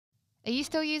Are you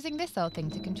still using this old thing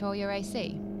to control your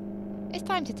AC? It's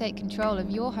time to take control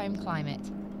of your home climate.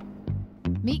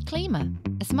 Meet Klima,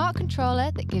 a smart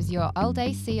controller that gives your old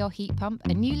AC or heat pump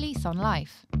a new lease on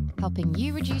life, helping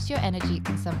you reduce your energy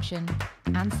consumption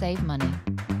and save money.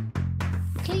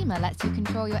 Klima lets you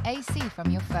control your AC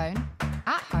from your phone,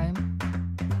 at home,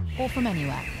 or from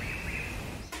anywhere.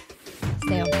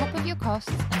 Stay on top of your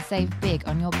costs and save big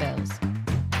on your bills.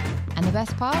 And the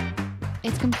best part?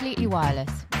 It's completely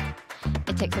wireless.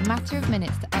 It takes a matter of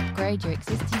minutes to upgrade your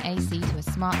existing AC to a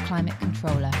smart climate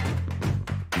controller.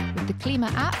 With the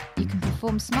Klima app, you can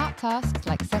perform smart tasks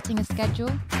like setting a schedule,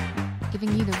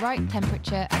 giving you the right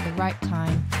temperature at the right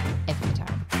time, every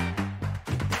time.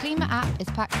 The Klima app is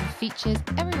packed with features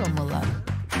everyone will love.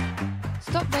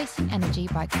 Stop wasting energy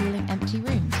by cooling empty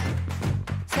rooms.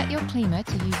 Set your Klima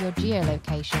to use your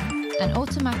geolocation and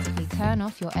automatically turn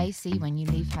off your AC when you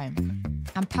leave home.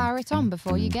 And power it on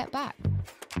before you get back.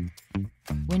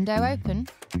 Window open,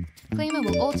 Klima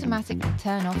will automatically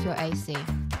turn off your AC.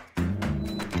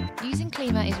 Using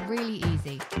Klima is really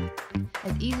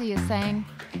as easy as saying,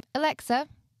 "Alexa,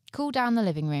 cool down the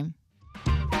living room."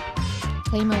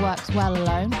 Klima works well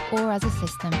alone or as a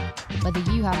system. Whether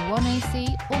you have one AC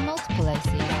or multiple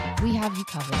AC, we have you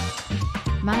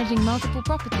covered. Managing multiple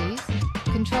properties,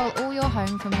 control all your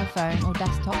home from your phone or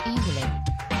desktop easily.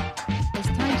 It's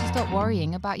time to stop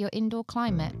worrying about your indoor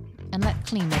climate and let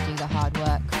Klima do the hard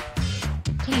work.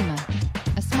 Klima,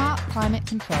 a smart climate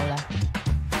controller.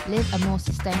 Live a more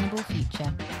sustainable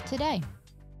future today.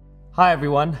 Hi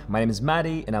everyone, my name is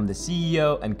Maddie and I'm the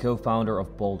CEO and co-founder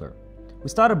of Boulder. We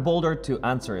started Boulder to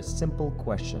answer a simple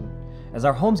question. As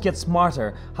our homes get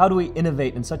smarter, how do we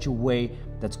innovate in such a way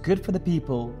that's good for the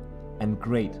people and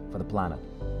great for the planet?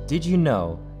 Did you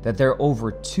know that there are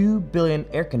over 2 billion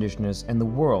air conditioners in the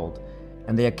world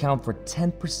and they account for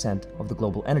 10% of the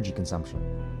global energy consumption?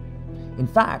 In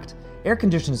fact, air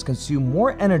conditioners consume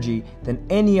more energy than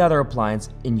any other appliance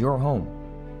in your home,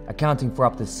 accounting for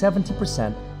up to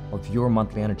 70% of your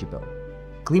monthly energy bill.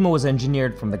 Klima was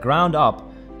engineered from the ground up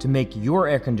to make your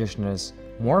air conditioners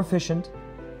more efficient,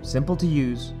 simple to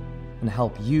use, and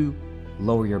help you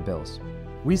lower your bills.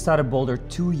 We started Boulder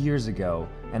 2 years ago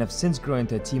and have since grown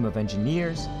into a team of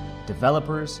engineers,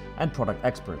 developers, and product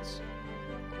experts.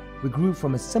 We grew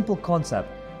from a simple concept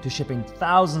to shipping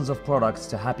thousands of products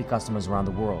to happy customers around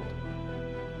the world.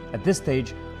 At this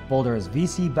stage, Boulder is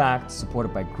VC-backed,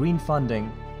 supported by green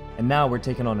funding, and now we're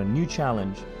taking on a new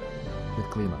challenge with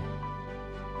Klima.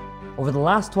 Over the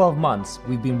last 12 months,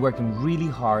 we've been working really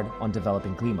hard on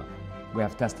developing Klima. We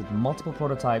have tested multiple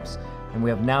prototypes, and we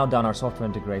have now done our software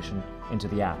integration into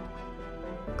the app.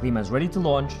 Klima is ready to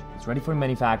launch, it's ready for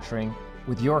manufacturing.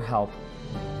 With your help,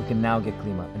 we can now get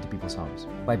Klima into people's homes.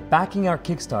 By backing our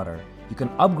Kickstarter, you can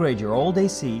upgrade your old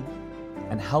AC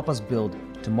and help us build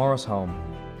tomorrow's home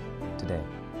today.